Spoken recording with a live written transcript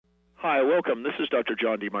Hi, welcome. This is Dr.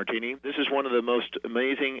 John DeMartini. This is one of the most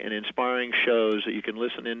amazing and inspiring shows that you can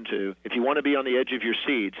listen into. If you want to be on the edge of your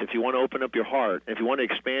seats, if you want to open up your heart, if you want to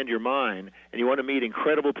expand your mind, and you want to meet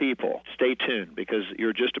incredible people, stay tuned because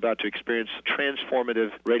you're just about to experience a transformative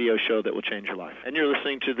radio show that will change your life. And you're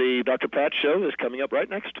listening to the Dr. Pat Show that's coming up right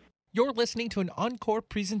next. You're listening to an encore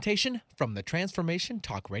presentation from the Transformation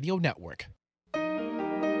Talk Radio Network.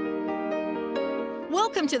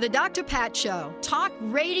 Welcome to the Dr. Pat Show. Talk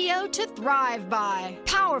radio to thrive by.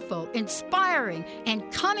 Powerful, inspiring, and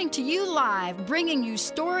coming to you live, bringing you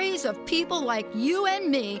stories of people like you and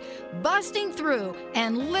me busting through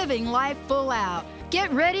and living life full out.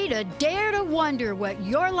 Get ready to dare to wonder what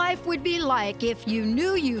your life would be like if you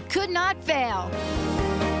knew you could not fail.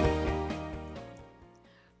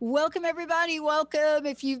 Welcome, everybody. Welcome.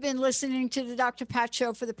 If you've been listening to the Dr. Pat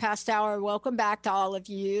Show for the past hour, welcome back to all of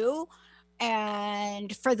you.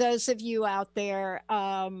 And for those of you out there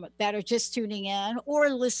that are just tuning in or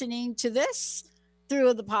listening to this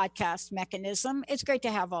through the podcast mechanism, it's great to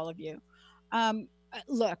have all of you.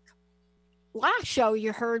 Look, last show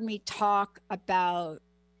you heard me talk about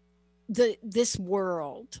this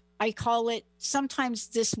world. I call it sometimes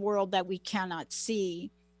this world that we cannot see,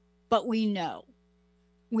 but we know.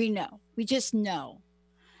 We know. We just know.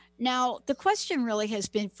 Now, the question really has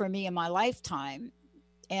been for me in my lifetime,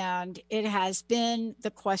 and it has been the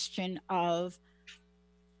question of,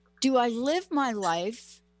 do I live my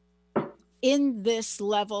life in this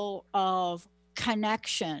level of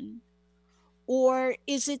connection, or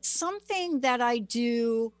is it something that I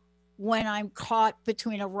do when I'm caught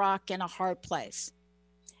between a rock and a hard place?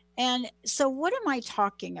 And so what am I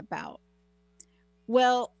talking about?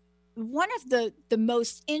 Well, one of the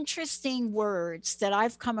most interesting words that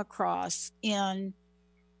I've come across in,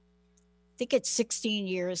 I think it's 16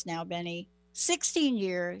 years now, Benny, 16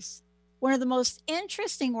 years. One of the most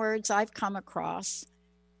interesting words I've come across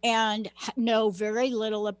and know very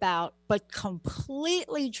little about, but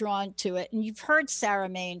completely drawn to it. And you've heard Sarah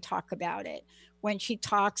Main talk about it when she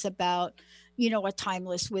talks about, a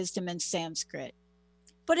timeless wisdom in Sanskrit.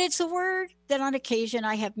 But it's a word that on occasion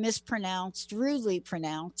I have mispronounced, rudely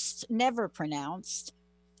pronounced, never pronounced.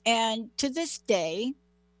 And to this day,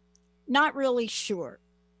 not really sure.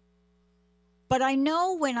 But I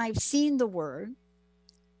know when I've seen the word,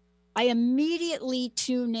 I immediately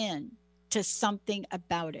tune in to something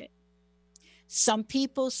about it. Some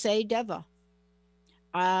people say deva.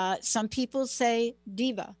 Some people say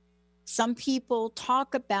diva. Some people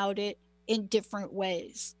talk about it in different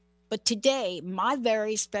ways. But today, my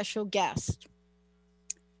very special guest,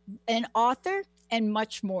 an author and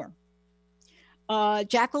much more,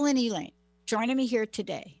 Jacqueline Elaine, joining me here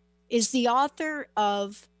today, is the author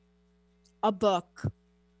of a book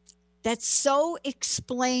that so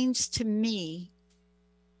explains to me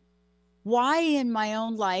why in my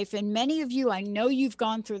own life, and many of you, I know you've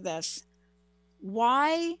gone through this,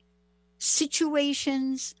 why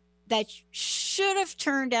situations that should have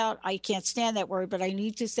turned out, I can't stand that word, but I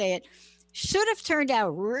need to say it, should have turned out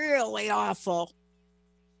really awful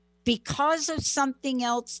because of something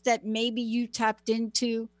else that maybe you tapped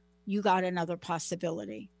into, you got another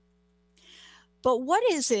possibility. But what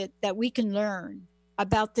is it that we can learn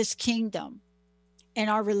about this kingdom and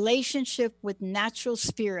our relationship with natural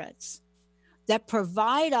spirits that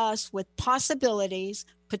provide us with possibilities,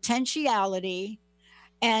 potentiality,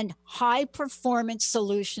 and high performance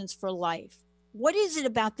solutions for life? What is it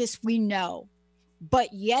about this we know,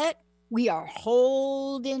 but yet we are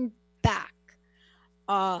holding back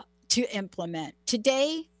to implement?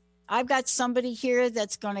 Today, I've got somebody here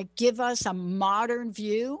that's going to give us a modern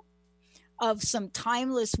view of some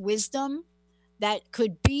timeless wisdom that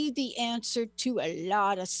could be the answer to a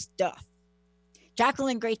lot of stuff.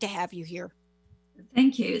 Jacqueline, great to have you here.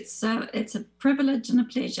 Thank you. It's a privilege and a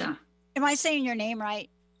pleasure. Am I saying your name right,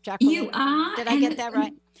 Jacqueline? You are. Did I get that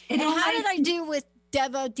right? And how did I do with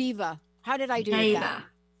diva? How did I do with that?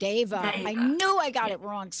 Deva. I knew I got it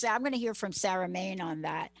wrong. So I'm going to hear from Sarah Main on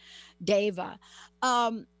that. Deva.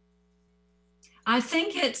 I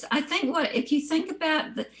think if you think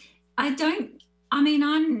about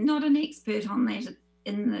I'm not an expert on that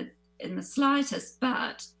in the slightest,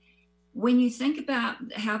 but when you think about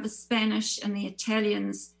how the Spanish and the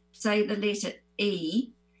Italians say the letter E,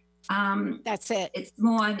 that's it. It's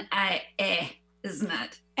more an a, isn't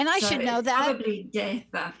it? And I should know that. Probably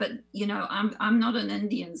Deva, but I'm not an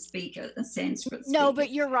Indian speaker, a Sanskrit speaker. No, but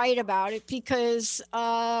you're right about it because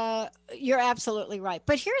you're absolutely right.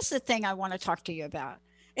 But here's the thing I want to talk to you about.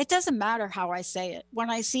 It doesn't matter how I say it. When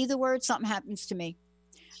I see the word, something happens to me.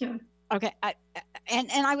 Sure. Okay.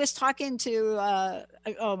 And I was talking to,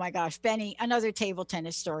 oh my gosh, Benny, another table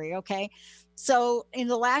tennis story. Okay. So in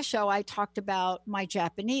the last show, I talked about my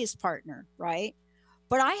Japanese partner, right?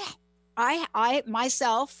 But I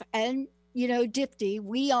myself and, Dipti,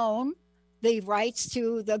 we own the rights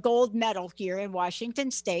to the gold medal here in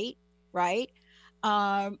Washington State, right?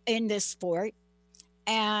 In this sport.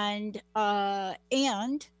 And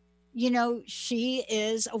she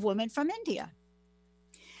is a woman from India.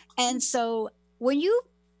 And so when you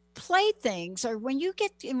play things or when you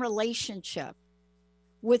get in relationship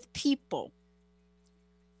with people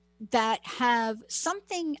that have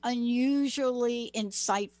something unusually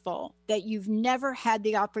insightful that you've never had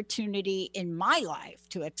the opportunity in my life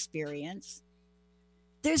to experience,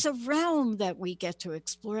 there's a realm that we get to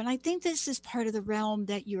explore. And I think this is part of the realm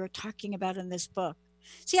that you're talking about in this book.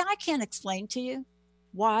 See, I can't explain to you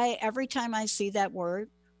why every time I see that word,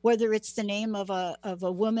 whether it's the name of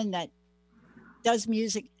a woman that does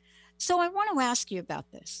music. So I want to ask you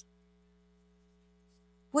about this.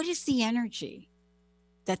 What is the energy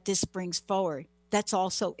that this brings forward that's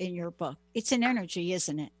also in your book? It's an energy,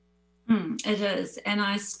 isn't it? It is. And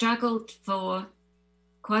I struggled for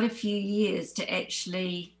quite a few years to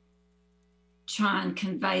actually try and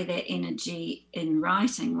convey that energy in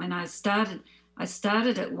writing. When I started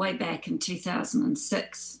it way back in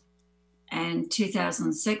 2006. And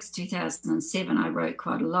 2006, 2007, I wrote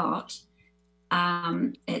quite a lot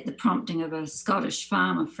at the prompting of a Scottish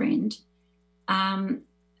farmer friend.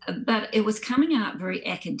 But it was coming out very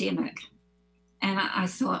academic. And I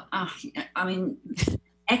thought,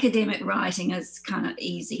 academic writing is kind of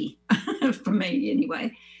easy for me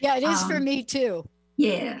anyway. Yeah, it is for me too.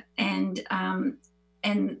 Yeah.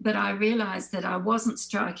 But I realized that I wasn't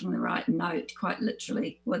striking the right note, quite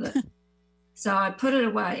literally, with it. So I put it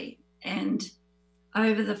away. And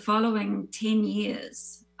over the following 10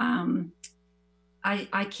 years, I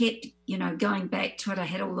kept, going back to it. I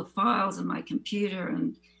had all the files on my computer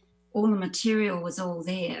and all the material was all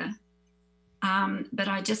there. But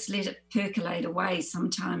I just let it percolate away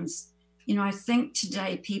sometimes. I think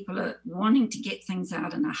today people are wanting to get things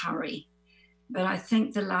out in a hurry. But I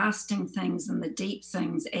think the lasting things and the deep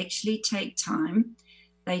things actually take time.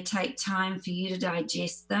 They take time for you to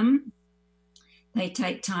digest them. They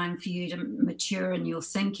take time for you to mature in your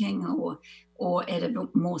thinking or at a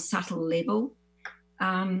more subtle level.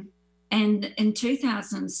 And in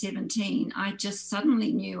 2017, I just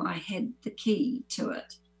suddenly knew I had the key to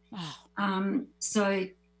it. Wow. So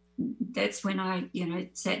that's when I,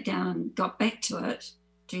 sat down and got back to it.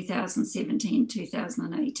 2017,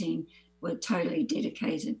 2018 were totally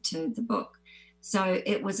dedicated to the book. So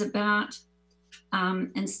it was about,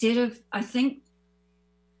 instead of, I think,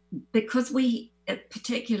 because we,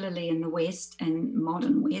 particularly in the West and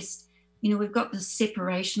modern West, we've got this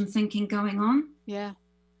separation thinking going on. Yeah.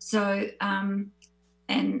 So, and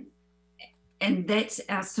that's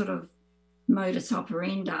our sort of modus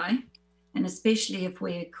operandi. And especially if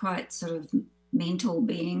we're quite sort of mental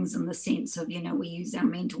beings in the sense of, we use our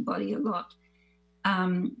mental body a lot,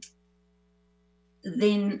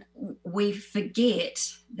 then we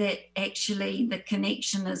forget that actually the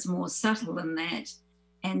connection is more subtle than that.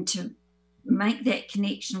 And to make that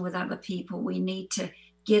connection with other people, we need to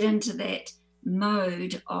get into that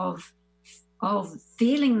mode of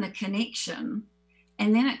feeling the connection,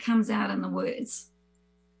 and then it comes out in the words.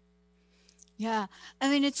 Yeah. I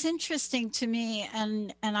mean, it's interesting to me,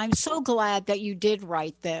 and I'm so glad that you did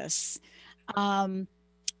write this. And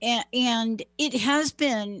it has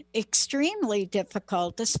been extremely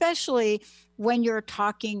difficult, especially when you're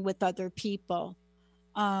talking with other people.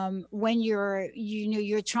 When you're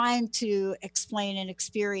trying to explain an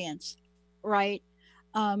experience, right?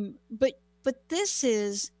 But this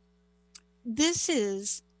has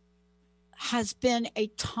been a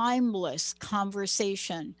timeless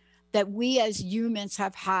conversation that we as humans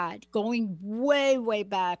have had, going way, way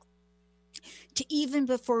back to even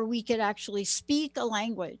before we could actually speak a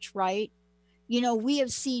language, right? We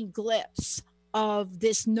have seen glimpses of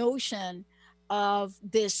this notion of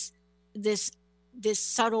this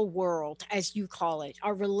subtle world, as you call it,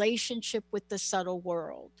 our relationship with the subtle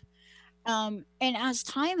world. And as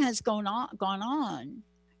time has gone on,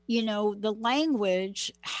 the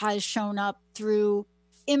language has shown up through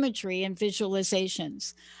imagery and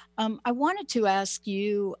visualizations. I wanted to ask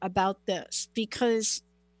you about this because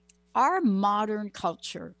our modern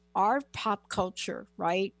culture, our pop culture,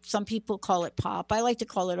 right? Some people call it pop. I like to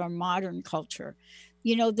call it our modern culture.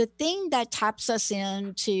 The thing that taps us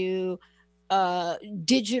into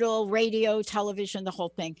digital, radio, television, the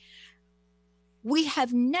whole thing. We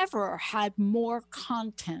have never had more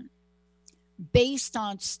content based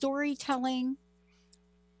on storytelling,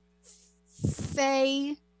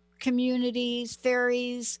 fae communities,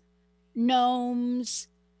 fairies, gnomes,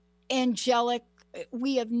 angelic.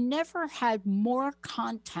 We have never had more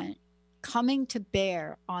content coming to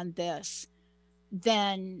bear on this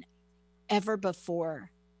than ever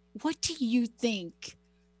before. What do you think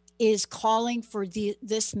is calling for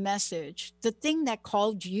this message, the thing that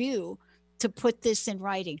called you to put this in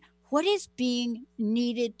writing? What is being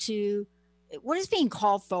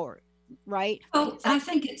called for, right? Well, I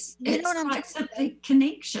think it's quite simply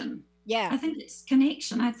connection. Yeah. I think it's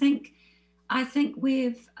connection. I think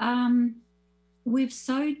we've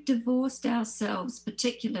so divorced ourselves,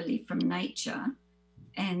 particularly from nature,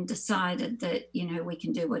 and decided that, we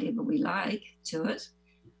can do whatever we like to it,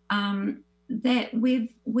 that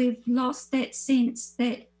we've lost that sense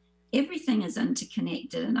that everything is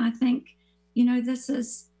interconnected. And I think,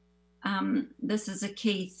 this is a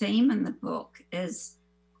key theme in the book, is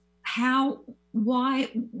why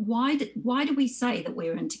do we say that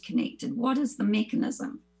we're interconnected? What is the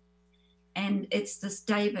mechanism? And it's this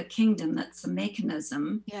Deva kingdom that's the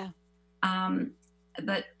mechanism. Yeah.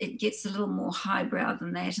 But it gets a little more highbrow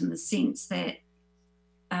than that, in the sense that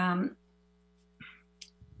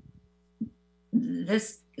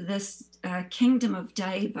this kingdom of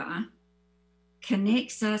Deva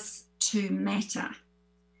connects us to matter.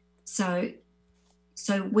 So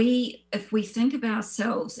if we think of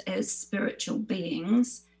ourselves as spiritual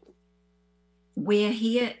beings, we're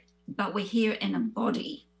here, but we're here in a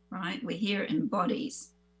body, right? We're here in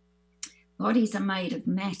bodies. Bodies are made of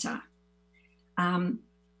matter.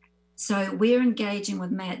 So we're engaging with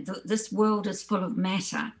matter. This world is full of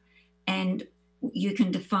matter, and you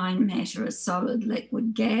can define matter as solid,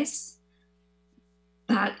 liquid, gas,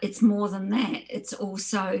 but it's more than that. It's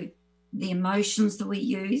also the emotions that we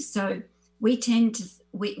use. So we tend to,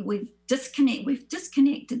 we've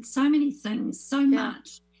disconnected so many things so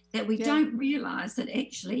much that we don't realize that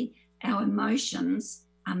actually our emotions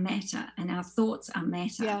are matter and our thoughts are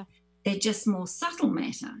matter. Yeah. They're just more subtle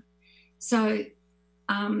matter. So,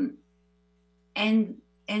 and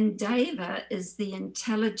Deva is the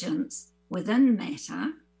intelligence within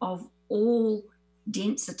matter of all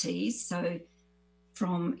densities. So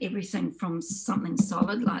from everything from something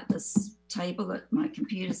solid like this table that my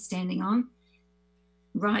computer's standing on,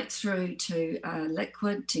 right through to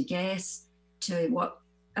liquid, to gas, to what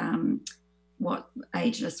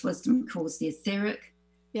Ageless Wisdom calls the etheric.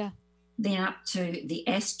 Yeah. Then up to the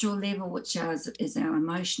astral level, which is our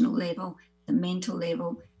emotional level, the mental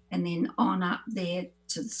level, and then on up there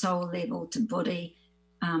to the soul level, to Buddhi,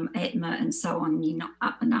 Atma, and so on.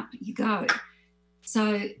 Up and up you go.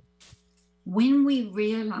 So when we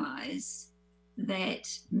realize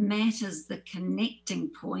that matter's the connecting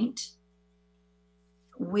point,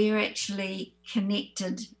 we're actually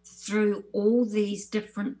connected through all these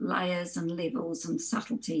different layers and levels and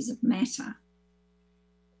subtleties of matter.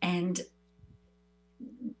 And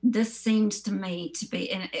this seems to me to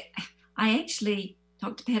be, and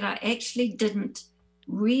Dr. Pat, I actually didn't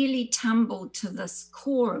really tumble to this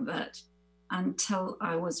core of it until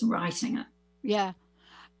I was writing it. Yeah.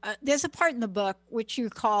 There's a part in the book which you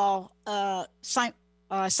call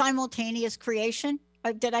simultaneous creation.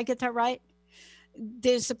 Did I get that right?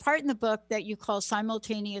 There's a part in the book that you call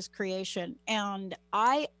simultaneous creation. And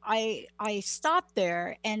I stopped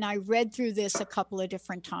there and I read through this a couple of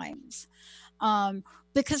different times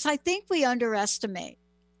because I think we underestimate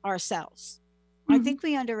ourselves. I think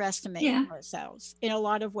we underestimate ourselves in a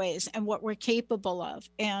lot of ways and what we're capable of,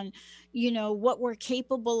 and, what we're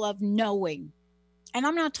capable of knowing. And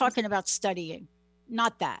I'm not talking about studying,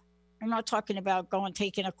 not that. I'm not talking about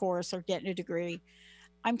taking a course or getting a degree.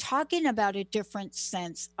 I'm talking about a different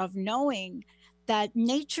sense of knowing that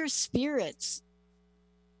nature's spirits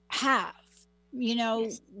have,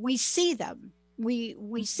 we see them. We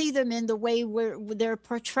see them in the way they're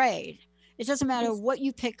portrayed. It doesn't matter what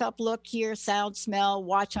you pick up, look, hear, sound, smell,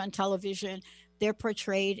 watch on television, they're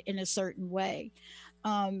portrayed in a certain way.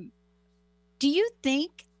 Do you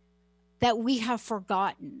think that we have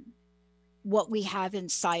forgotten what we have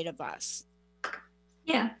inside of us?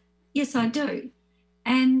 Yeah, yes, I do.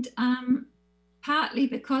 And partly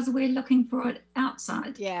because we're looking for it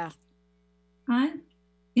outside. Yeah. Right?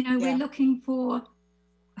 We're looking for,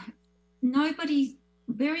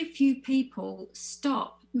 very few people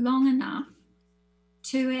stop long enough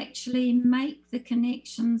to actually make the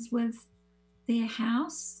connections with their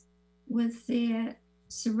house, with their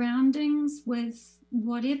surroundings, with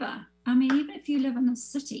whatever. I mean, even if you live in a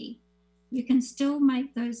city, you can still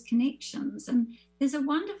make those connections. And there's a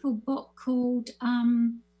wonderful book called,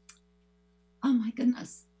 oh my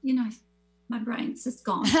goodness, my brain's just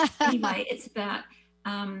gone. Anyway, it's about,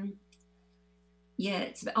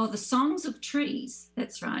 The Songs of Trees.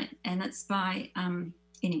 That's right. And it's by,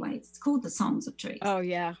 anyway, it's called The Songs of Trees. Oh,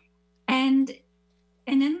 yeah. And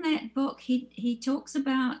in that book, he talks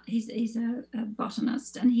about, he's a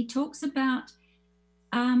botanist, and he talks about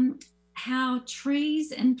how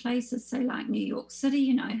trees in places, say like New York City,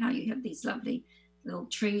 you know, how you have these lovely little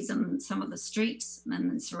trees in some of the streets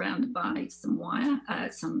and then surrounded by some wire,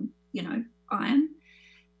 iron.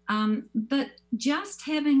 But just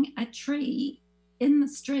having a tree in the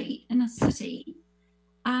street in a city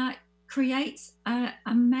creates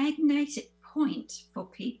a magnetic point for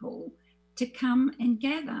people to come and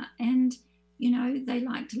gather. And, you know, they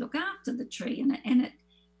like to look after the tree, and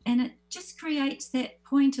it just creates that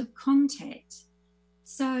point of contact.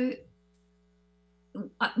 So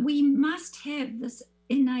we must have this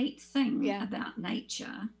innate thing about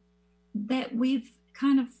nature that we've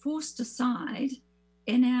kind of forced aside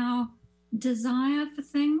in our desire for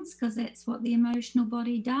things, because that's what the emotional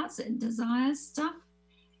body does. It desires stuff,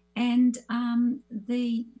 and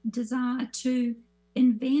the desire to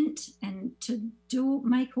invent and to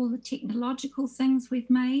make all the technological things we've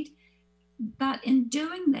made. But in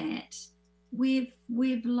doing that, we've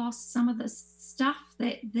lost some of the stuff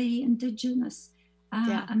that the indigenous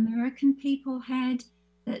American people had,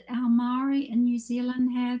 that our Maori in New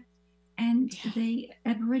Zealand had, and the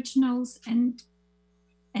Aboriginals and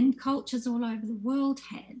cultures all over the world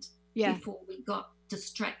had before we got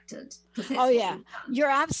distracted. Oh, yeah. You're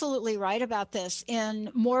absolutely right about this in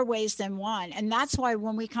more ways than one. And that's why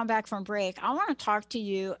when we come back from break, I want to talk to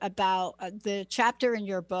you about the chapter in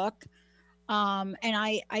your book. And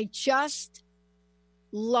I just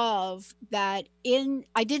love that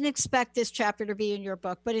I didn't expect this chapter to be in your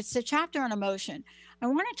book, but it's the chapter on emotion. I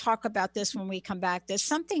want to talk about this when we come back. There's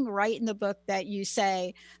something right in the book that you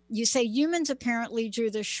say humans apparently drew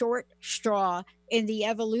the short straw in the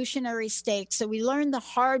evolutionary stake. So we learned the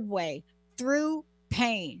hard way through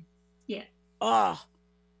pain. Yeah. Oh.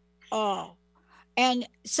 And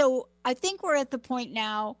so I think we're at the point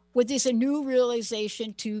now where there's a new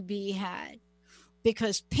realization to be had,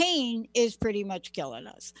 because pain is pretty much killing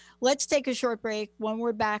us. Let's take a short break. When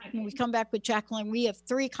we come back with Jacqueline, we have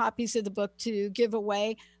 3 copies of the book to give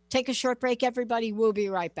away. Take a short break, everybody. We'll be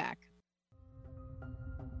right back.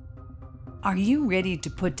 Are you ready to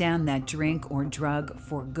put down that drink or drug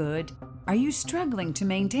for good? Are you struggling to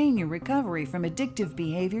maintain your recovery from addictive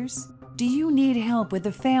behaviors? Do you need help with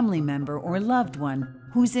a family member or loved one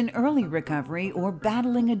who's in early recovery or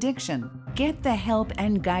battling addiction? Get the help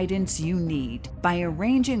and guidance you need by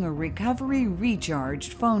arranging a Recovery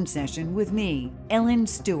Recharged phone session with me, Ellen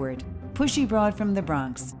Stewart, Pushy Broad from the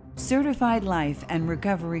Bronx, certified life and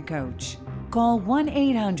recovery coach. Call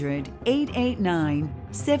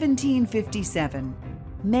 1-800-889-1757.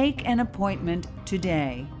 Make an appointment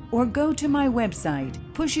today, or go to my website,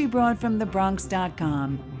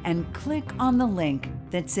 pushybroadfromthebronx.com, and click on the link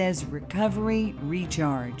that says Recovery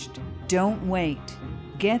Recharged. Don't wait.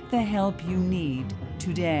 Get the help you need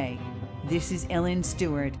today. This is Ellen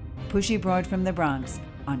Stewart, Pushy Broad from the Bronx,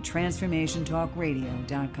 on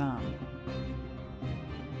TransformationTalkRadio.com.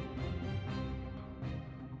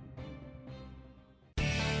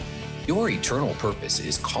 Your eternal purpose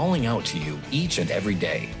is calling out to you each and every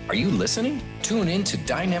day. Are you listening? Tune in to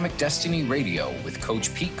Dynamic Destiny Radio with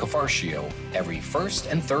Coach Pete Cafarcio every first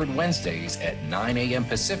and third Wednesdays at 9 a.m.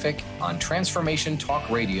 Pacific on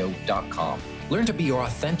TransformationTalkRadio.com. Learn to be your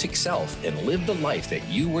authentic self and live the life that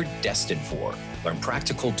you were destined for. Learn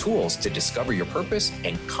practical tools to discover your purpose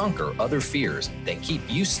and conquer other fears that keep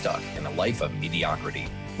you stuck in a life of mediocrity.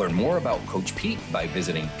 Learn more about Coach Pete by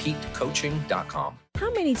visiting PeteCoaching.com. How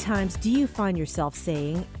many times do you find yourself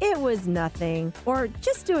saying, "It was nothing," or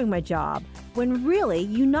 "just doing my job," when really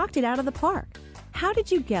you knocked it out of the park? How did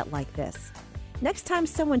you get like this? Next time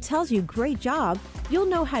someone tells you "great job," you'll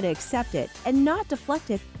know how to accept it and not deflect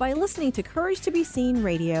it by listening to Courage to be Seen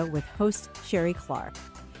Radio with host Sherry Clark.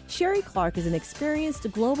 Sherry Clark is an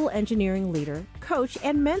experienced global engineering leader, coach,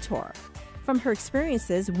 and mentor. From her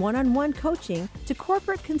experiences one-on-one coaching to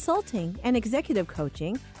corporate consulting and executive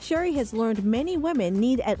coaching, Sherry has learned many women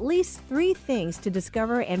need at least 3 things to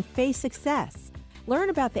discover and face success. Learn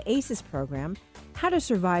about the ACES program, how to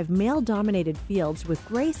survive male-dominated fields with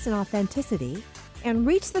grace and authenticity, and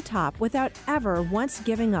reach the top without ever once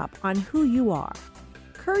giving up on who you are.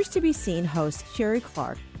 Courage to be Seen host Sherry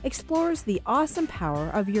Clark explores the awesome power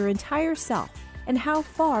of your entire self and how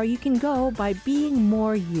far you can go by being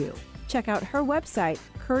more you. Check out her website,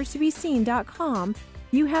 CourageToBeSeen.com.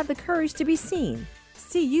 You have the courage to be seen.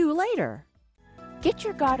 See you later. Get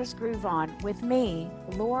your Goddess Groove On with me,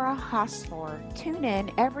 Laura Hosford. Tune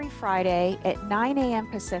in every Friday at 9 a.m.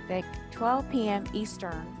 Pacific, 12 p.m.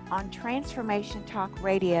 Eastern on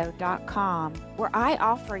TransformationTalkRadio.com, where I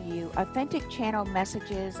offer you authentic channel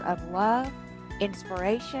messages of love,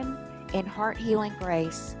 inspiration, and heart-healing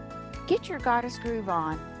grace. Get your Goddess Groove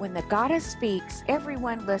On. When the Goddess speaks,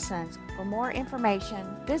 everyone listens. For more information,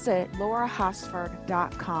 visit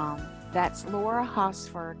LauraHosford.com. That's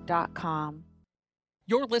LauraHosford.com.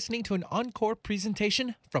 You're listening to an encore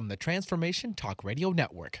presentation from the Transformation Talk Radio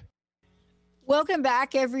Network. Welcome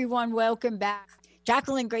back, everyone. Welcome back.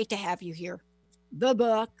 Jacqueline, great to have you here. The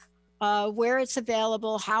book, where it's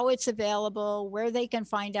available, how it's available, where they can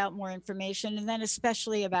find out more information, and then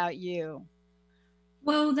especially about you.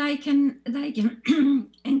 Well, they can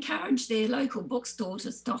encourage their local bookstore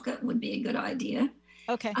to stock it, would be a good idea.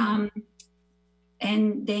 Okay.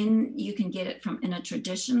 And then you can get it from Inner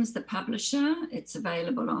Traditions, the publisher. It's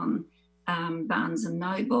available on Barnes and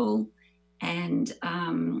Noble and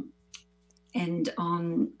on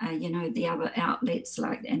the other outlets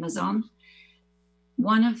like Amazon.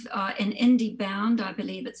 One of in IndieBound, I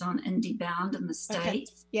believe it's on IndieBound in the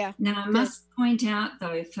States. Okay. Yeah. Now I must point out,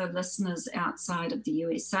 though, for listeners outside of the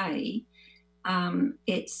USA,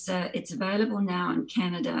 it's available now in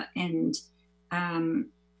Canada and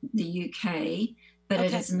the UK, but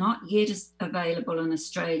it is not yet available in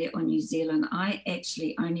Australia or New Zealand. I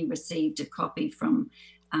actually only received a copy from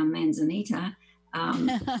Manzanita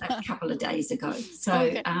a couple of days ago.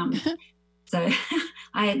 So so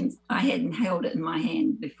I hadn't held it in my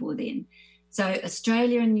hand before then. So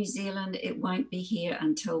Australia and New Zealand, it won't be here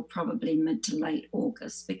until probably mid to late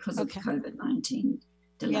August because of COVID-19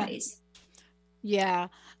 delays. Yeah.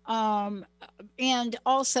 And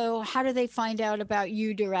also, how do they find out about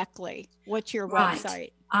you directly? What's your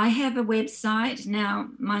website? I have a website. Now,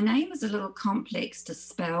 my name is a little complex to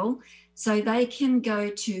spell, so they can go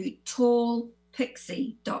to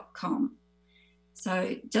tallpixie.com.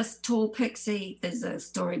 So just Tall Pixie, there's a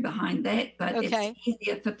story behind that, but it's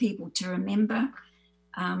easier for people to remember.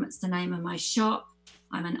 It's the name of my shop.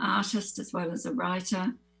 I'm an artist as well as a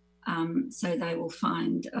writer. So they will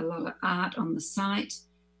find a lot of art on the site.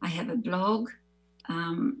 I have a blog,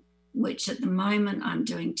 which at the moment I'm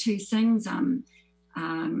doing two things. I'm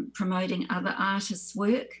promoting other artists'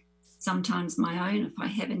 work, sometimes my own if I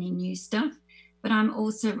have any new stuff, but I'm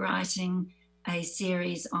also writing a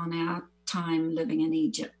series on our time living in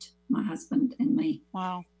Egypt, my husband and me.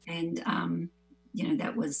 Wow. And,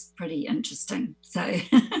 that was pretty interesting. So we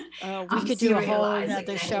could do a whole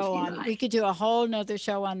nother show on, we could do a whole nother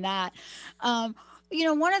show on that.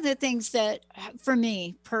 One of the things that for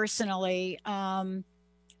me personally,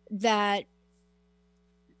 that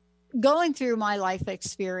going through my life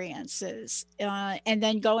experiences and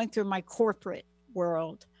then going through my corporate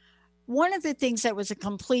world, one of the things that was a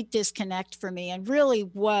complete disconnect for me and really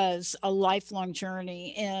was a lifelong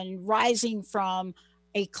journey in rising from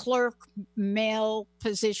a clerk male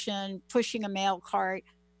position, pushing a mail cart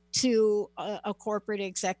to a corporate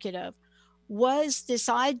executive, was this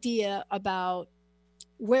idea about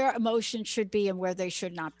where emotions should be and where they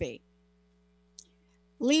should not be.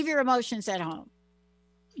 Leave your emotions at home.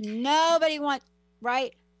 Nobody wants,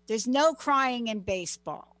 right? There's no crying in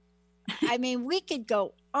baseball. I mean, we could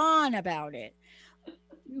go on about it,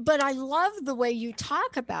 but I love the way you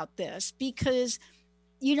talk about this because,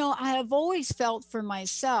 I have always felt for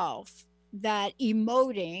myself that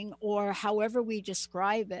emoting, or however we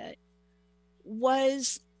describe it,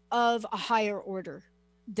 was of a higher order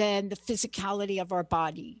than the physicality of our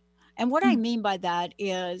body. And what I mean by that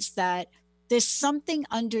is that there's something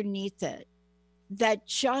underneath it that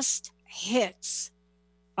just hits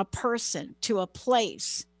a person to a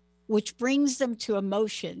place which brings them to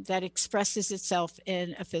emotion that expresses itself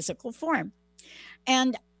in a physical form.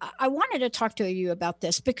 And I wanted to talk to you about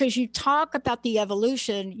this because you talk about the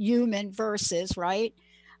evolution, human versus, right?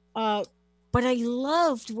 But I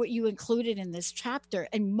loved what you included in this chapter.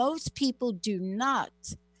 And most people do not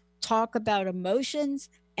talk about emotions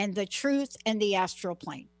and the truth and the astral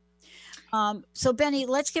plane. So Benny,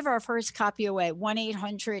 let's give our first copy away.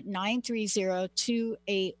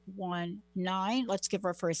 1-800-930-2819. Let's give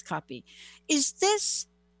our first copy. Is this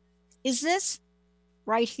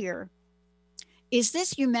right here? Is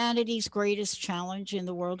this humanity's greatest challenge in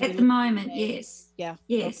the world? At the moment, yes. Yeah.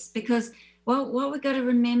 Yes, because what we've got to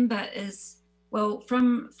remember is,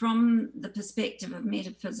 from the perspective of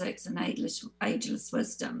metaphysics and ageless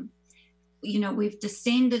wisdom, we've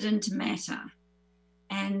descended into matter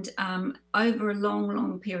and over a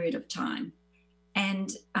long period of time.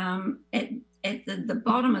 And at the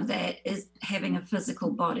bottom of that is having a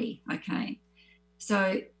physical body, okay?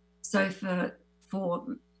 So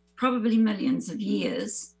for probably millions of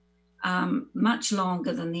years, much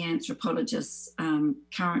longer than the anthropologists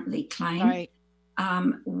currently claim, Right.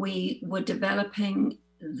 We were developing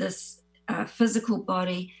this physical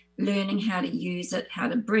body, learning how to use it, how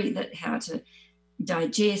to breathe it, how to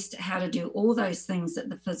digest, how to do all those things that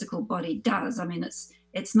the physical body does. I mean,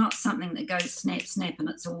 it's not something that goes snap, snap, and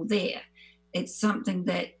it's all there. It's something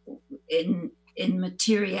that in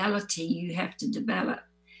materiality you have to develop.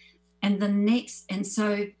 And this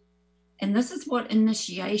is what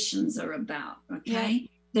initiations are about, okay? Yeah.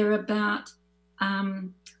 They're about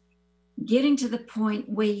getting to the point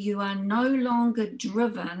where you are no longer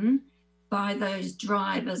driven by those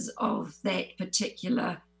drivers of that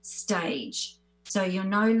particular stage. So you're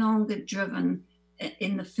no longer driven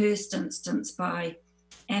in the first instance by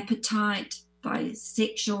appetite, by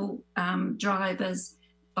sexual drivers,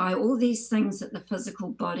 by all these things that the physical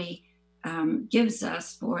body gives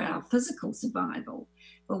us for our physical survival.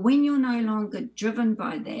 But when you're no longer driven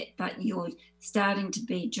by that, but you're starting to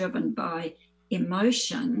be driven by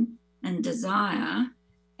emotion and desire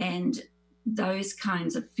and those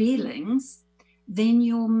kinds of feelings, then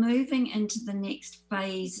you're moving into the next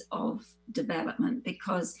phase of development,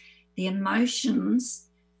 because the emotions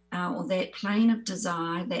or that plane of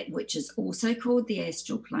desire, that which is also called the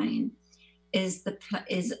astral plane, is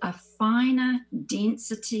a finer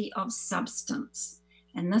density of substance.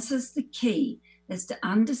 And this is the key, is to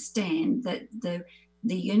understand that the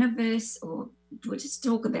universe, or we'll just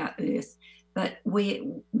talk about Earth, but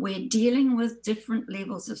we're dealing with different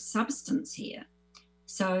levels of substance here.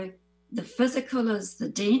 So the physical is the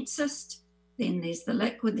densest, then there's the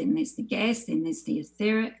liquid, then there's the gas, then there's the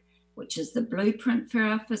etheric, which is the blueprint for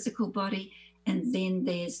our physical body, and then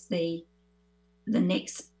there's the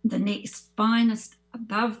next finest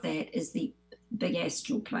above that is the big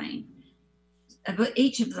astral plane. But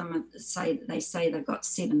each of them say they've got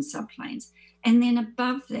 7 subplanes, and then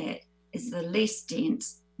above that is the less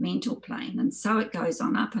dense mental plane, and so it goes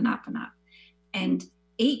on up and up and up. And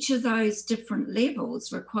each of those different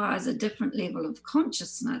levels requires a different level of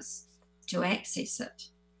consciousness to access it.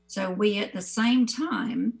 So we, at the same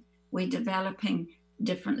time, we're developing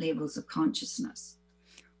different levels of consciousness.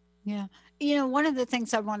 Yeah. You know, one of the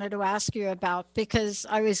things I wanted to ask you about, because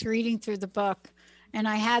I was reading through the book and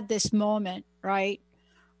I had this moment, right,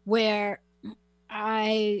 where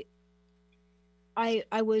I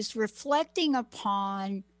was reflecting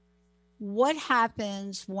upon what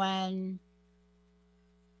happens when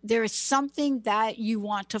there's something that you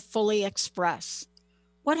want to fully express.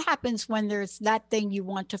 What happens when there's that thing you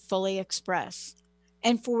want to fully express,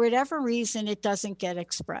 and for whatever reason it doesn't get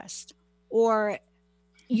expressed, or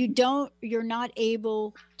you're not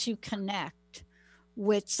able to connect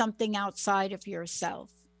with something outside of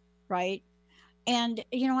yourself, right? And,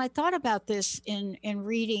 you know, I thought about this in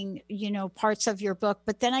reading, you know, parts of your book,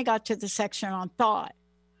 but then I got to the section on thought.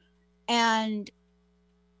 And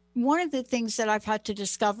one of the things that I've had to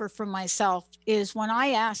discover for myself is when I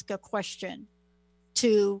ask a question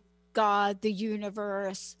to God, the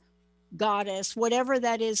universe, goddess, whatever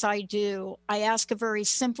that is I do, I ask a very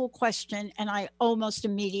simple question and I almost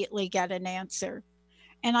immediately get an answer.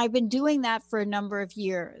 And I've been doing that for a number of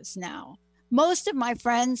years now. Most of my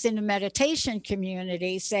friends in the meditation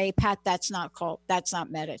community say, Pat, that's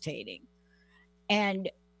not meditating. And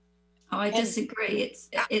I disagree.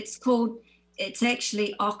 It's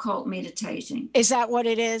actually occult meditating. Is that what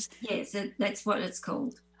it is? Yes, that's what it's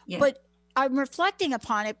called. Yeah. But I'm reflecting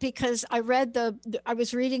upon it because I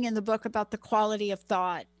was reading in the book about the quality of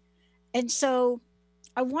thought. And so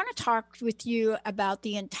I want to talk with you about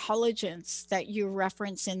the intelligence that you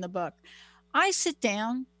reference in the book. I sit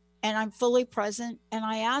down and I'm fully present and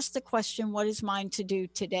I ask the question, what is mine to do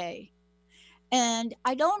today? And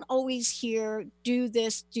I don't always hear, do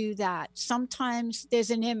this, do that. Sometimes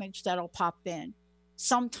there's an image that'll pop in.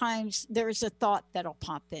 Sometimes there's a thought that'll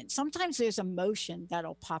pop in. Sometimes there's emotion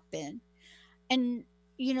that'll pop in. And,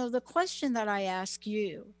 you know, the question that I ask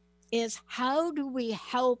you is, how do we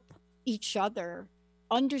help each other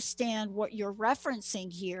understand what you're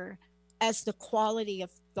referencing here as the quality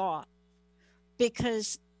of thought?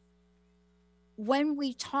 Because when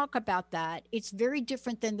we talk about that, it's very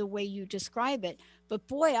different than the way you describe it. But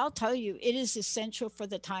boy, I'll tell you, it is essential for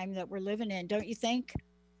the time that we're living in, don't you think?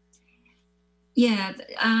 Yeah.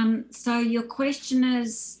 So your question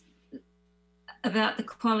is about the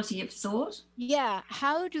quality of thought? Yeah.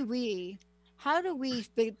 How do we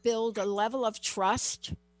build a level of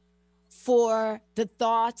trust for the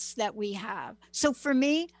thoughts that we have? So for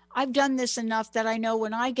me, I've done this enough that I know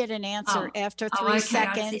when I get an answer after 3 okay.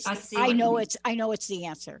 seconds, I see I know it's the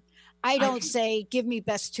answer. I don't say, give me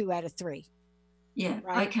best 2 out of 3. Yeah.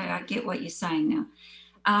 Right? Okay. I get what you're saying now.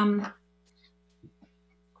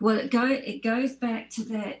 Well, it goes back to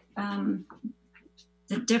that,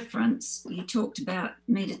 the difference. You talked about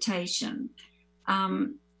meditation.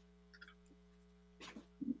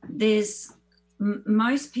 There's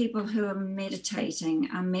most people who are meditating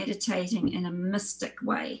in a mystic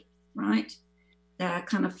way, right? They're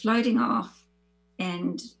kind of floating off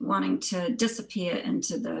and wanting to disappear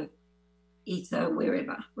into the ether,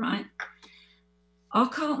 wherever, right?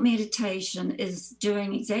 Occult meditation is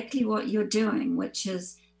doing exactly what you're doing, which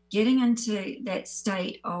is getting into that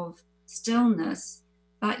state of stillness,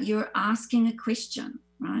 but you're asking a question,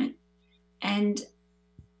 right? And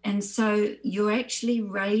so you're actually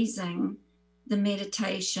raising the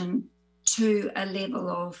meditation to a level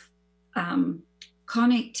of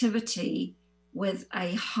connectivity with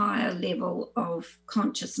a higher level of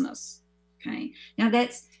consciousness. Okay. Now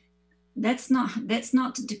that's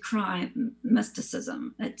not to decry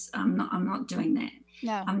mysticism. I'm not doing that.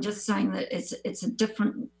 No. I'm just saying that it's a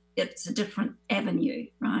different avenue,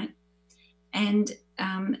 right? And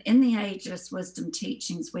in the Ageless Wisdom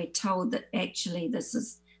teachings, we're told that actually this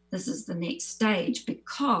is the next stage,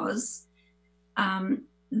 because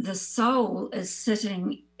the soul is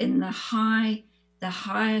sitting in the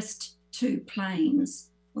highest 2 planes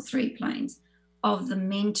or 3 planes of the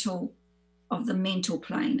mental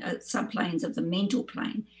plane, subplanes of the mental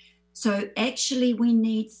plane. So actually we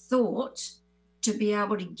need thought to be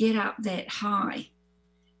able to get up that high.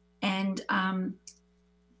 And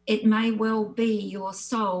it may well be your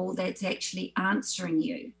soul that's actually answering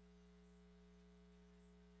you.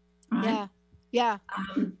 Right? Yeah.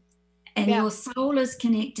 And your soul is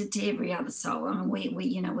connected to every other soul. I mean,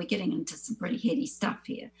 we're getting into some pretty heady stuff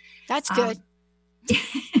here. That's good.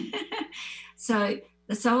 So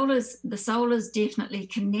the soul is definitely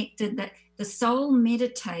connected. That the soul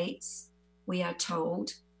meditates, we are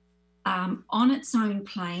told, on its own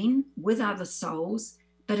plane with other souls,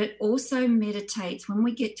 but it also meditates when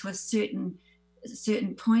we get to a certain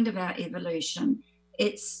point of our evolution.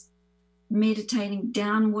 It's meditating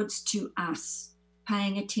downwards to us,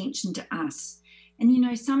 paying attention to us.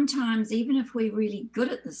 And sometimes, even if we're really good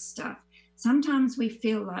at this stuff, sometimes we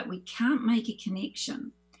feel like we can't make a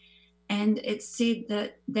connection. And it's said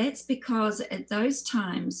that that's because at those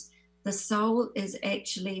times the soul is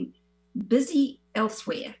actually busy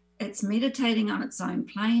elsewhere. It's meditating on its own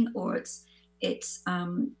plane, or it's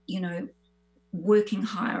working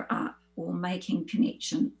higher up or making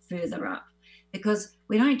connection further up, because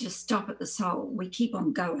we don't just stop at the soul, we keep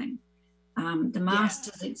on going. The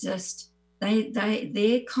masters exist.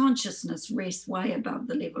 Their consciousness rests way above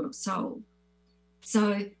the level of soul.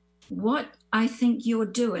 So what I think you're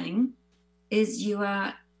doing is you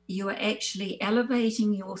are actually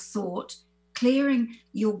elevating your thought,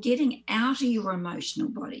 you're getting out of your emotional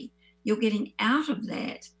body. You're getting out of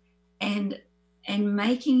that and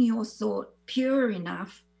making your thought pure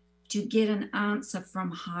enough to get an answer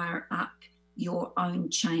from higher up your own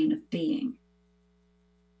chain of being.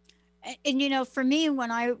 And for me,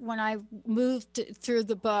 when I moved through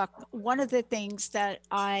the book, one of the things that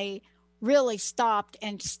I really stopped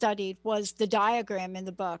and studied was the diagram in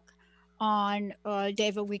the book on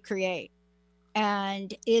David We Create.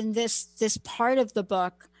 And in this part of the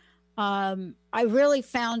book, I really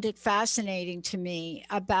found it fascinating to me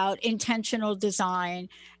about intentional design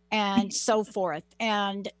and so forth.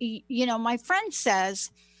 And my friend says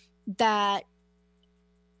that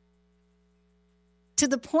to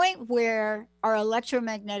the point where our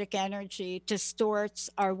electromagnetic energy distorts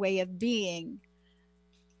our way of being,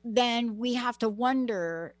 then we have to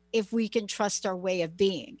wonder if we can trust our way of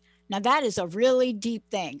being. Now, that is a really deep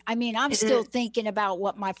thing. I mean, I'm still thinking about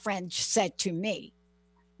what my friend said to me,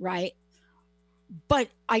 right? But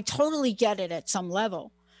I totally get it at some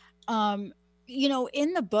level. In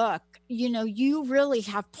the book, you really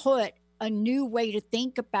have put a new way to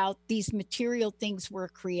think about these material things we're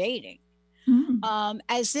creating.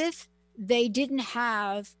 As if they didn't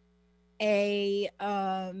have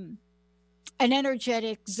an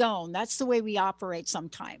energetic zone. That's the way we operate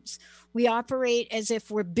sometimes. We operate as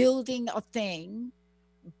if we're building a thing,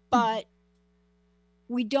 but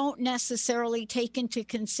we don't necessarily take into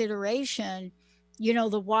consideration,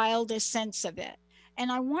 the wildest sense of it.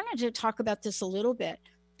 And I wanted to talk about this a little bit,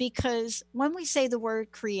 because when we say the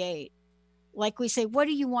word create, like we say, what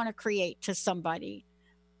do you want to create to somebody?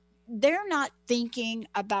 They're not thinking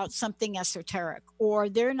about something esoteric, or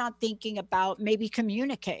they're not thinking about maybe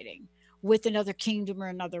communicating with another kingdom or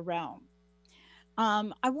another realm.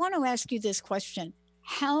 I want to ask you this question.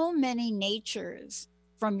 How many natures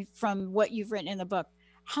from what you've written in the book,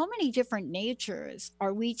 how many different natures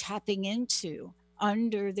are we tapping into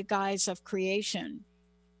under the guise of creation?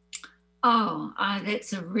 Oh,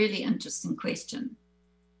 that's a really interesting question.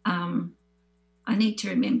 I need to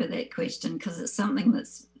remember that question because it's something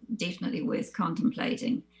that's definitely worth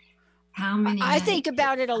contemplating. How many? I think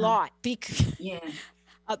about it a lot because yeah.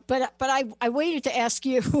 But I waited to ask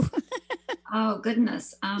you. Oh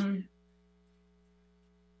goodness.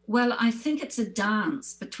 Well, I think it's a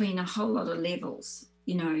dance between a whole lot of levels,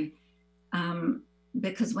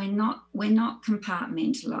 because we're not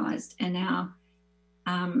compartmentalized, and our,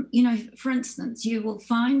 for instance, you will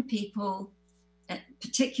find people,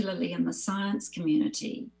 particularly in the science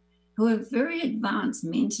community, who are very advanced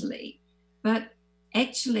mentally, but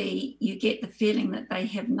actually you get the feeling that they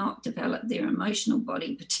have not developed their emotional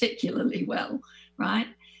body particularly well, right?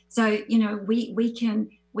 So,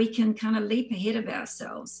 we can kind of leap ahead of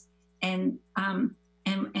ourselves, and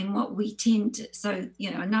what we tend to, so,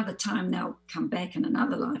 another time they'll come back in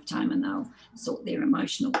another lifetime and they'll sort their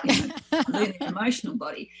emotional, learn their emotional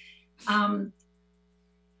body.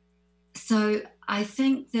 So I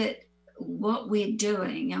think that what we're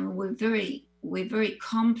doing, and we're very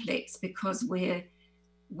complex because we're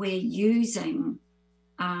using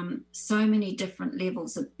so many different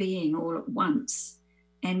levels of being all at once,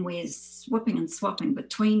 and we're swapping and swapping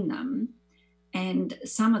between them, and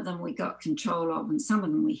some of them we got control of and some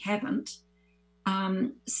of them we haven't.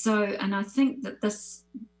 And I think that this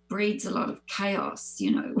breeds a lot of chaos,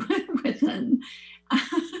 within.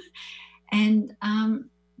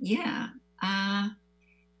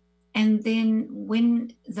 And then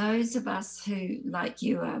when those of us who, like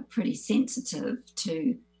you, are pretty sensitive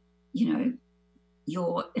to,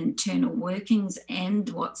 your internal workings and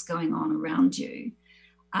what's going on around you.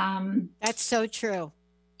 That's so true.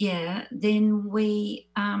 Yeah, then we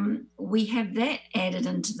have that added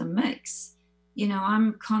into the mix.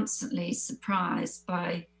 I'm constantly surprised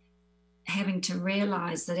by having to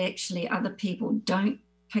realize that actually other people don't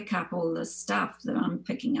pick up all the stuff that I'm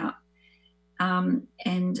picking up.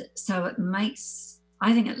 And so it makes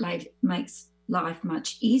life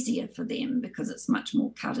much easier for them because it's much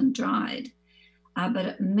more cut and dried. But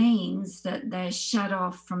it means that they're shut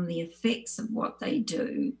off from the effects of what they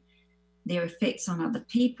do, their effects on other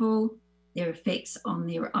people, their effects on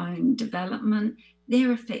their own development,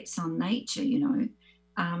 their effects on nature,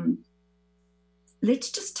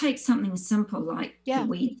 Let's just take something simple like the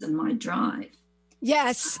weeds in my drive.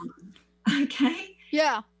 Yes. Okay.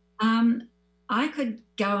 Yeah. I could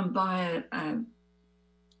go and buy a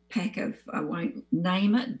pack of, I won't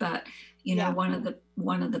name it, but one of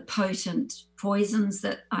the potent poisons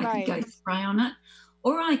that I can go spray on it,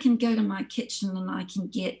 or I can go to my kitchen and I can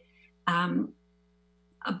get a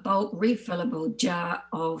bulk refillable jar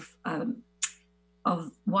of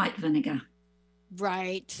white vinegar,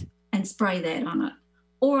 right, and spray that on it,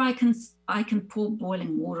 or I can pour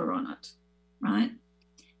boiling water on it, right?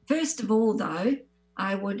 First of all, though,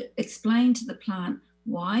 I would explain to the plant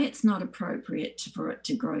why it's not appropriate for it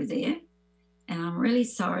to grow there. And I'm really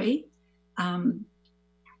sorry. And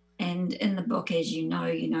in the book, as you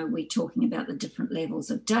know, we're talking about the different levels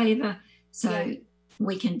of Deva. So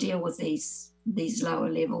we can deal with these lower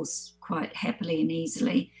levels quite happily and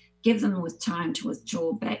easily, give them with time to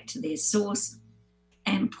withdraw back to their source,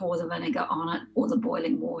 and pour the vinegar on it or the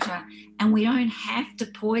boiling water. And we don't have to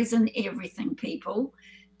poison everything, people,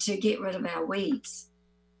 to get rid of our weeds.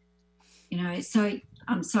 So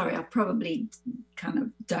I'm sorry, I probably kind of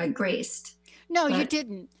digressed. No, you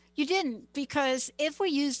didn't. You didn't, because if we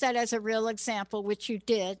use that as a real example, which you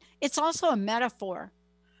did, it's also a metaphor.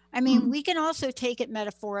 I mean, we can also take it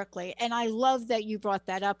metaphorically. And I love that you brought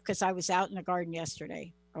that up because I was out in the garden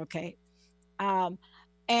yesterday. Okay.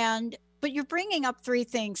 But you're bringing up three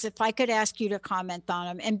things. If I could ask you to comment on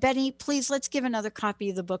them. And Benny, please, let's give another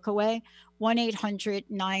copy of the book away.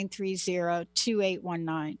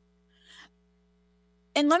 1-800-930-2819.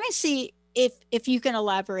 And let me see if you can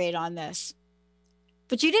elaborate on this.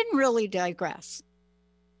 But you didn't really digress.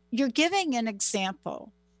 You're giving an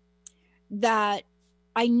example that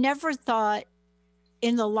I never thought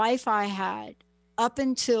in the life I had up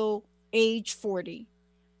until age 40.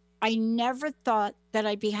 I never thought that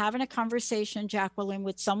I'd be having a conversation, Jacqueline,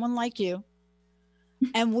 with someone like you,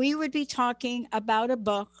 and we would be talking about a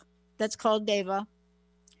book that's called Deva,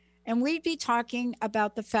 and we'd be talking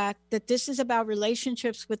about the fact that this is about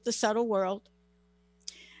relationships with the subtle world,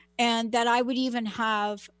 and that I would even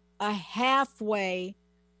have a halfway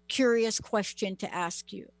curious question to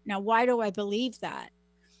ask you. Now, why do I believe that?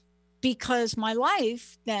 because my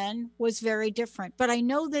life then was very different. But I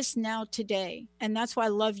know this now today, and that's why I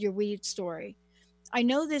love your weed story. I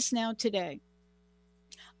know this now today.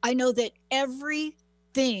 I know that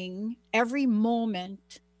everything, every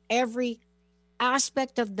moment, every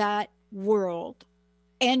aspect of that world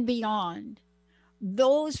and beyond,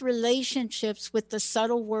 those relationships with the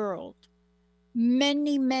subtle world,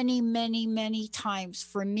 many, many, many, many times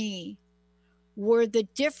for me, were the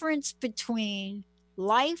difference between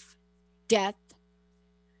life, death,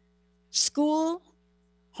 school,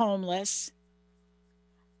 homeless,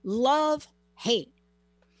 love, hate.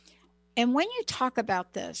 And when you talk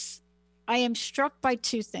about this, I am struck by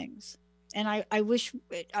two things. And I wish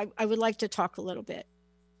I would like to talk a little bit.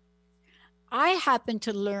 I happen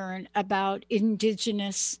to learn about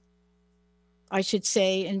indigenous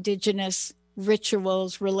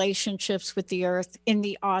rituals, relationships with the earth in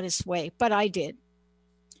the oddest way, but I did.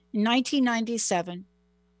 In 1997,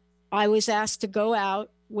 I was asked to go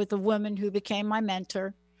out with a woman who became my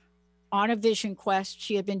mentor on a vision quest.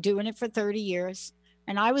 She had been doing it for 30 years.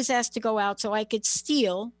 And I was asked to go out so I could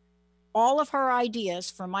steal all of her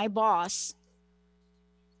ideas from my boss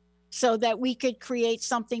so that we could create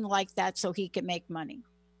something like that so he could make money.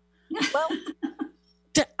 Well,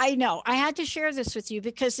 I know I had to share this with you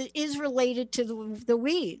because it is related to the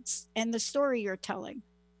weeds and the story you're telling.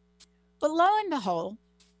 But lo and behold,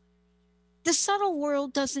 the subtle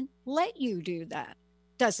world doesn't let you do that,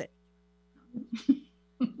 does it?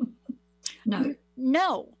 No.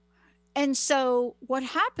 No. And so what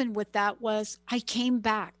happened with that was I came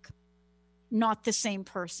back not the same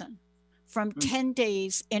person from 10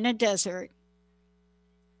 days in a desert,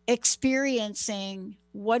 experiencing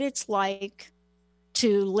what it's like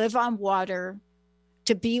to live on water,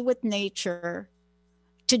 to be with nature,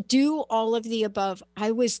 to do all of the above.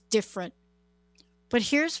 I was different. But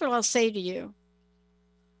here's what I'll say to you.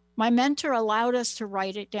 My mentor allowed us to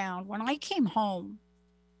write it down. When I came home,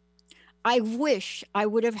 I wish I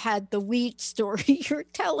would have had the wheat story you're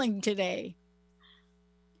telling today.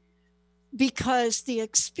 Because the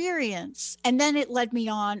experience, and then it led me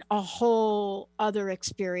on a whole other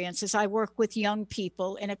experience as I work with young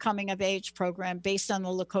people in a coming of age program based on the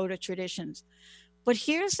Lakota traditions. But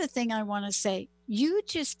here's the thing I want to say. You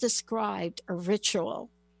just described a ritual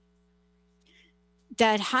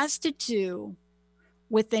that has to do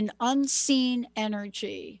with an unseen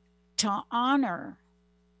energy to honor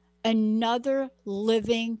another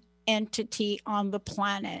living entity on the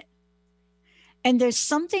planet. And there's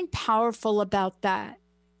something powerful about that.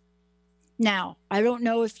 Now, I don't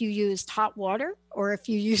know if you used hot water or if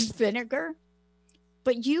you used vinegar,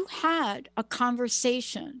 but you had a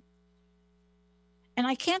conversation. And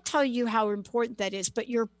I can't tell you how important that is, but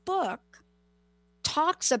your book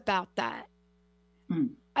talks about that.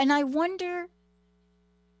 And I wonder,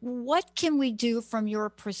 what can we do from your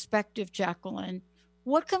perspective, Jacqueline?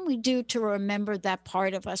 What can we do to remember that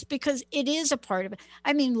part of us? Because it is a part of it.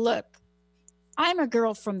 I mean, look, I'm a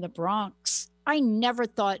girl from the Bronx. I never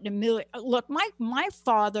thought in a million. Look, my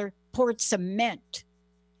father poured cement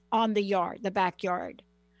on the backyard.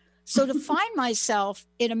 So to find myself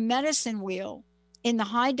in a medicine wheel in the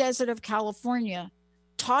high desert of California,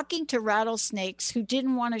 talking to rattlesnakes who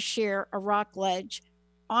didn't want to share a rock ledge,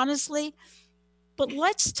 honestly. But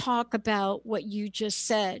let's talk about what you just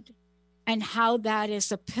said and how that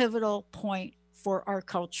is a pivotal point for our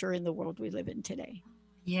culture in the world we live in today.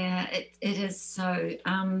 Yeah, it is so.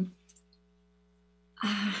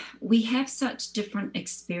 We have such different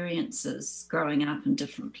experiences growing up in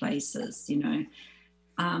different places, you know.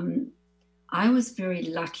 I was very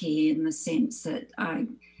lucky in the sense that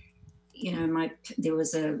there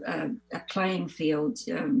was a playing field.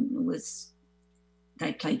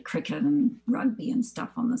 They played cricket and rugby and stuff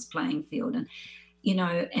on this playing field, and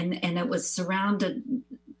and it was surrounded.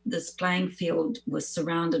 This playing field was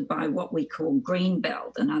surrounded by what we call green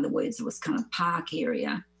belt. In other words, it was kind of park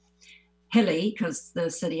area, hilly, because the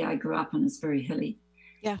city I grew up in is very hilly.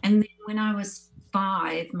 Yeah. And then when I was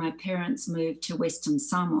 5, my parents moved to Western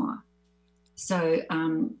Samoa. So,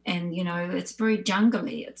 it's very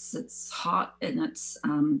jungly. It's hot and it's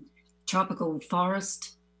tropical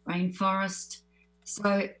forest, rainforest. So,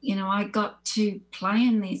 I got to play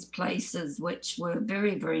in these places which were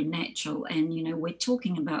very, very natural. And, we're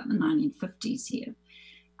talking about the 1950s here.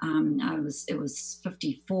 It was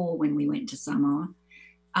 54 when we went to Samoa.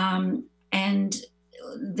 And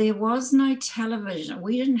there was no television.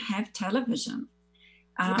 We didn't have television.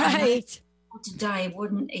 Right. Today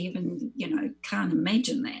wouldn't even, can't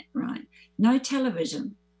imagine that, right? No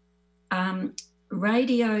television.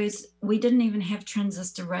 Radios, we didn't even have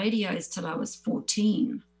transistor radios till I was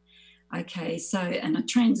 14. Okay, so, and a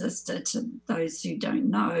transistor, to those who don't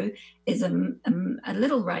know, is a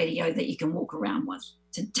little radio that you can walk around with.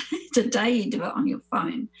 Today you do it on your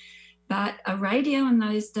phone. But a radio in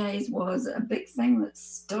those days was a big thing that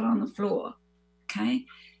stood on the floor, okay?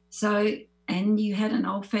 So, and you had an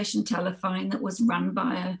old-fashioned telephone that was run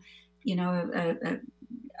by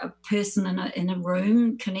a person in a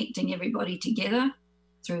room connecting everybody together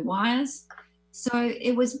through wires. So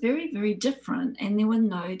it was very, very different, and there were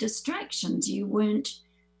no distractions. You weren't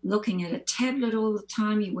looking at a tablet all the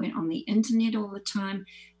time. You weren't on the internet all the time.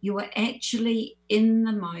 You were actually in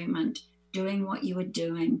the moment doing what you were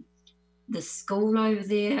doing. The school over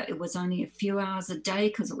there, it was only a few hours a day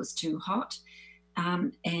because it was too hot.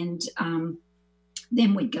 Then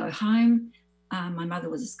we'd go home. My mother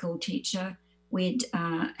was a school teacher. We'd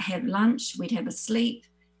have lunch, we'd have a sleep,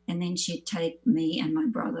 and then she'd take me and my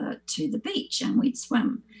brother to the beach and we'd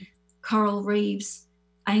swim. Coral reefs,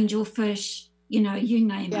 angelfish, you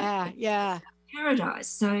name it. Yeah. Paradise.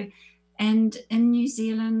 So, and in New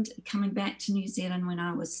Zealand, coming back to New Zealand when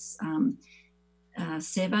I was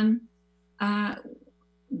 7,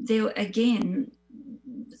 there again,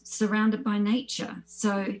 surrounded by nature.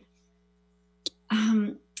 So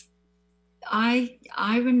I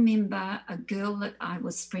remember a girl that I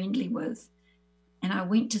was friendly with, and I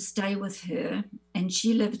went to stay with her, and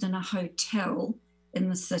she lived in a hotel in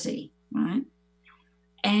the city, right?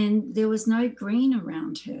 And there was no green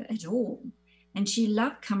around her at all. And she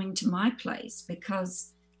loved coming to my place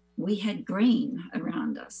because we had green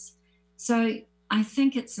around us. So I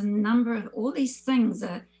think it's a number of all these things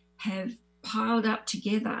that have piled up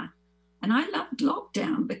together. And I loved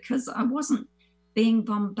lockdown because I wasn't being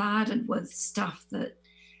bombarded with stuff that,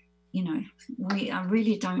 I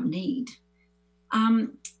really don't need.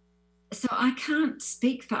 So I can't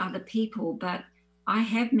speak for other people, but I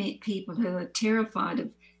have met people who are terrified of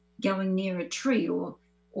going near a tree or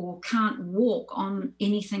can't walk on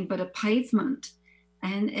anything but a pavement.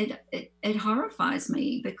 And it horrifies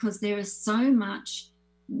me because there is so much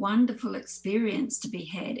wonderful experience to be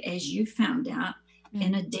had, as you found out,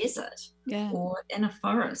 in a desert or in a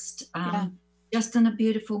forest, just in a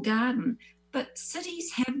beautiful garden. But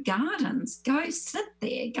cities have gardens. Go sit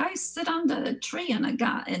there. Go sit under a tree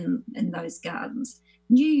in those gardens.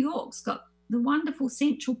 New York's got the wonderful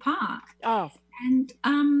Central Park. Oh, and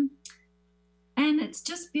it's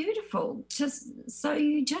just beautiful. So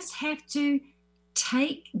you just have to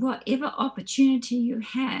take whatever opportunity you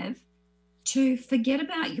have to forget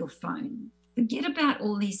about your phone, forget about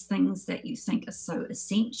all these things that you think are so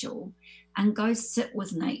essential, and go sit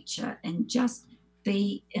with nature and just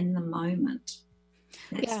be in the moment.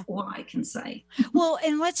 That's all I can say. Well,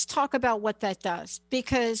 and let's talk about what that does,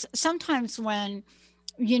 because sometimes when,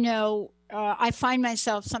 I find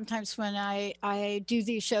myself sometimes when I do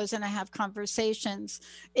these shows and I have conversations,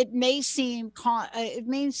 it may seem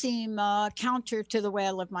counter to the way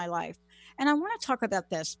I live my life. And I want to talk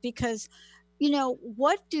about this because,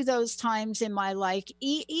 what do those times in my life,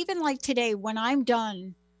 even like today when I'm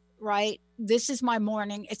done, right? This is my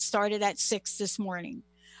morning. It started at 6 this morning.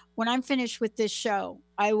 When I'm finished with this show,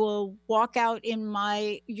 I will walk out in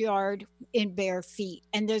my yard in bare feet.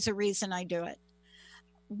 And there's a reason I do it.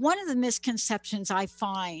 One of the misconceptions I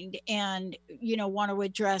find and, want to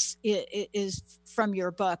address is from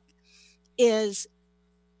your book is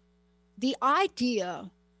the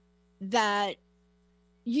idea that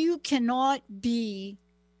you cannot be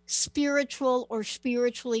spiritual or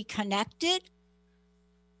spiritually connected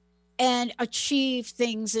and achieve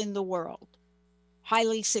things in the world,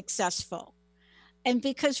 highly successful. And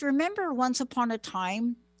because remember once upon a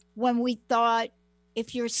time when we thought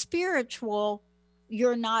if you're spiritual,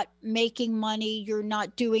 you're not making money, you're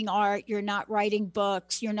not doing art, you're not writing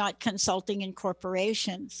books, you're not consulting in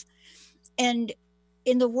corporations. And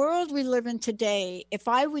in the world we live in today, if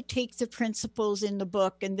I would take the principles in the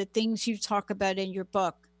book and the things you talk about in your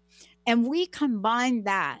book, and we combine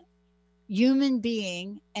that human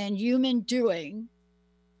being and human doing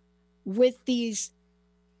with these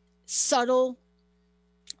subtle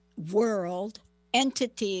world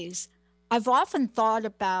entities, I've often thought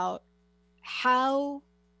about how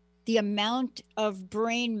the amount of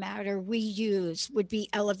brain matter we use would be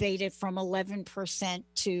elevated from 11%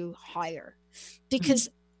 to higher. Because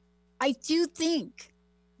I do think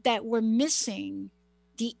that we're missing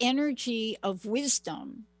the energy of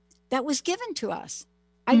wisdom that was given to us.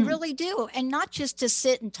 I really do. And not just to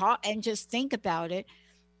sit and talk and just think about it,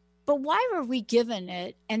 but why were we given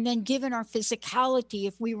it and then given our physicality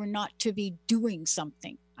if we were not to be doing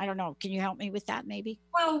something? I don't know. Can you help me with that maybe?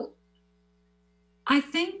 Well, I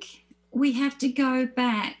think we have to go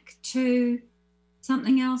back to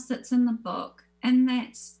something else that's in the book, and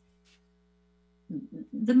that's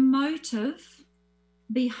the motive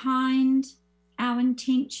behind our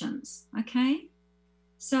intentions, okay?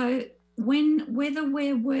 So whether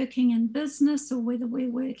we're working in business or whether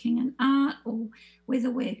we're working in art or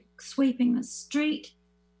whether we're sweeping the street,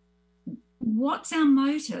 what's our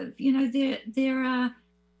motive? You know, there are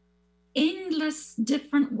endless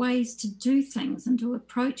different ways to do things and to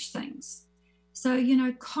approach things. So, you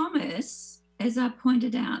know, commerce, as I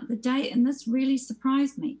pointed out, and this really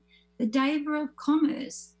surprised me, the Deva of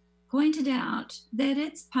commerce pointed out that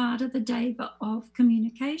it's part of the Deva of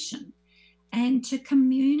communication. And to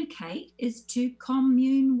communicate is to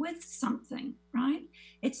commune with something, right?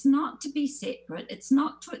 It's not to be separate. It's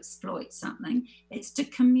not to exploit something. It's to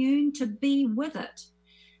commune, to be with it.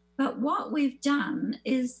 But what we've done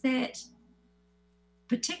is that,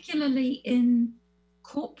 particularly in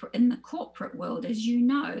the corporate world, as you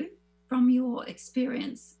know, from your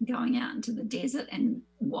experience going out into the desert and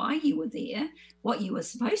why you were there, what you were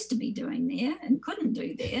supposed to be doing there and couldn't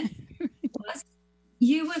do there, was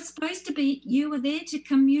you were there to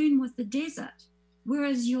commune with the desert,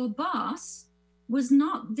 whereas your boss was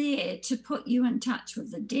not there to put you in touch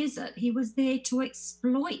with the desert. He was there to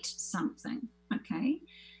exploit something, okay?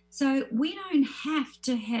 So we don't have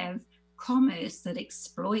to have commerce that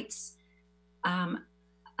exploits a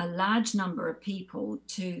large number of people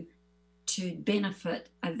to benefit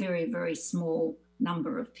a very, very small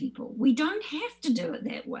number of people. We don't have to do it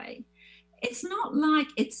that way. It's not like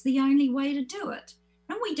it's the only way to do it.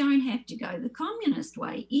 And we don't have to go the communist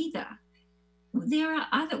way either.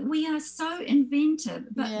 We are so inventive,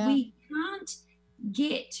 but we can't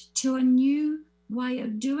get to a new way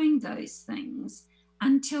of doing those things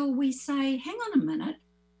until we say, hang on a minute,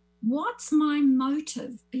 what's my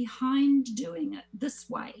motive behind doing it this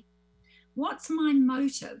way? What's my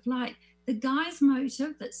motive? Like the guy's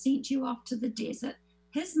motive that sent you off to the desert,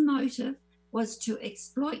 his motive was to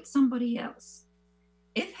exploit somebody else.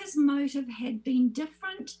 If his motive had been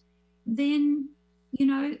different, then, you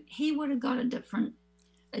know, he would have got a different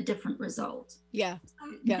result. Yeah.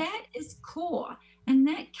 So that is core. And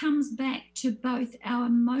that comes back to both our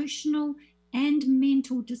emotional and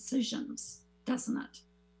mental decisions, doesn't it?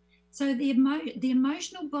 So the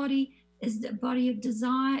emotional body is the body of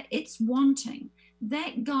desire. It's wanting.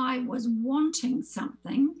 That guy was wanting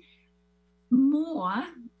something more.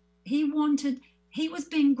 He was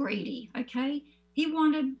being greedy, okay? He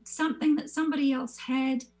wanted something that somebody else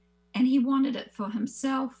had, and he wanted it for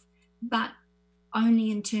himself, but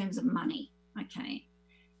only in terms of money, okay?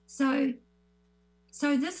 So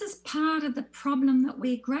this is part of the problem that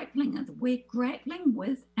we're grappling with. We're grappling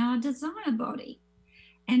with our desire body.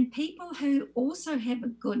 And people who also have a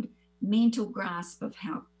good mental grasp of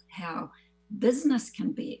how business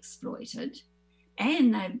can be exploited,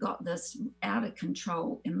 and they've got this out of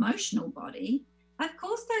control emotional body, of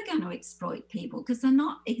course they're going to exploit people because they're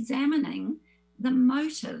not examining the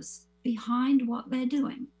motives behind what they're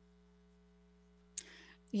doing.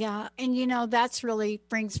 Yeah. And, you know, that's really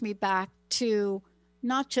brings me back to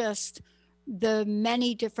not just the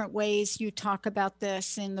many different ways you talk about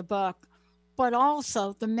this in the book, but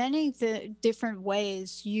also the different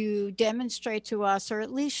ways you demonstrate to us, or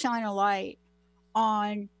at least shine a light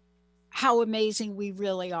on how amazing we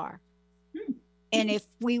really are. And if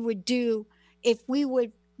we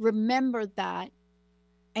would remember that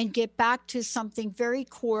and get back to something very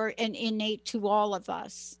core and innate to all of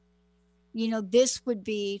us, you know, this would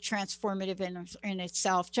be transformative in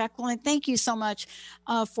itself. Jacqueline, thank you so much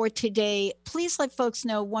for today. Please let folks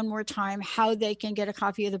know one more time how they can get a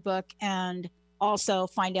copy of the book and also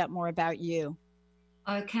find out more about you.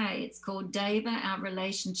 Okay, it's called Deva, Our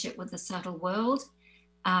Relationship with the Subtle World.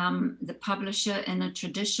 The publisher, Inner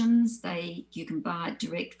Traditions, you can buy it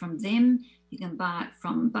direct from them. You can buy it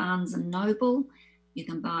from Barnes & Noble. You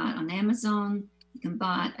can buy it on Amazon. You can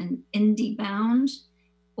buy it in IndieBound.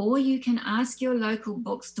 Or you can ask your local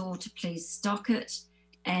bookstore to please stock it,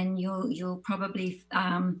 and you'll probably,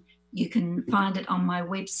 you can find it on my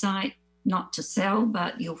website, not to sell,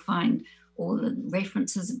 but you'll find all the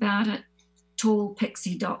references about it,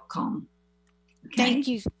 tallpixie.com. Okay? Thank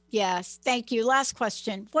you. Yes, thank you. Last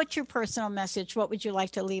question. What's your personal message? What would you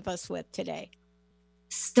like to leave us with today?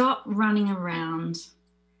 Stop running around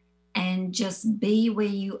and just be where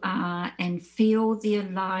you are and feel the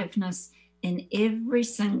aliveness in every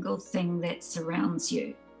single thing that surrounds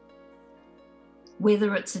you.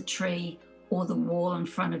 Whether it's a tree or the wall in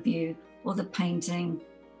front of you or the painting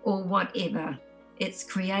or whatever, it's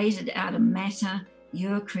created out of matter.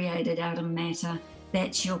 You're created out of matter.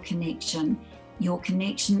 That's your connection. Your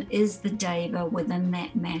connection is the deva within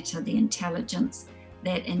that matter, the intelligence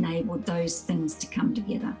that enabled those things to come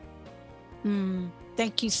together.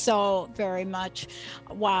 Thank you so very much.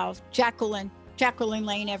 Wow. Jacqueline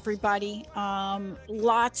Lane, everybody.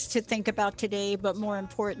 Lots to think about today, but more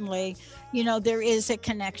importantly, there is a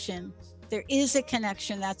connection. There is a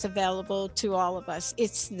connection that's available to all of us.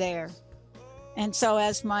 It's there. And so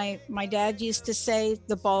as my dad used to say,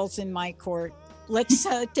 the ball's in my court. Let's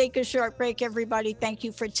take a short break, everybody. Thank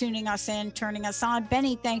you for tuning us in, turning us on.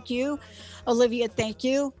 Benny, thank you. Olivia, thank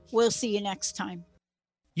you. We'll see you next time.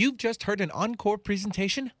 You've just heard an encore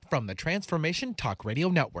presentation from the Transformation Talk Radio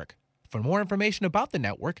Network. For more information about the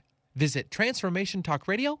network, visit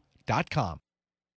transformationtalkradio.com.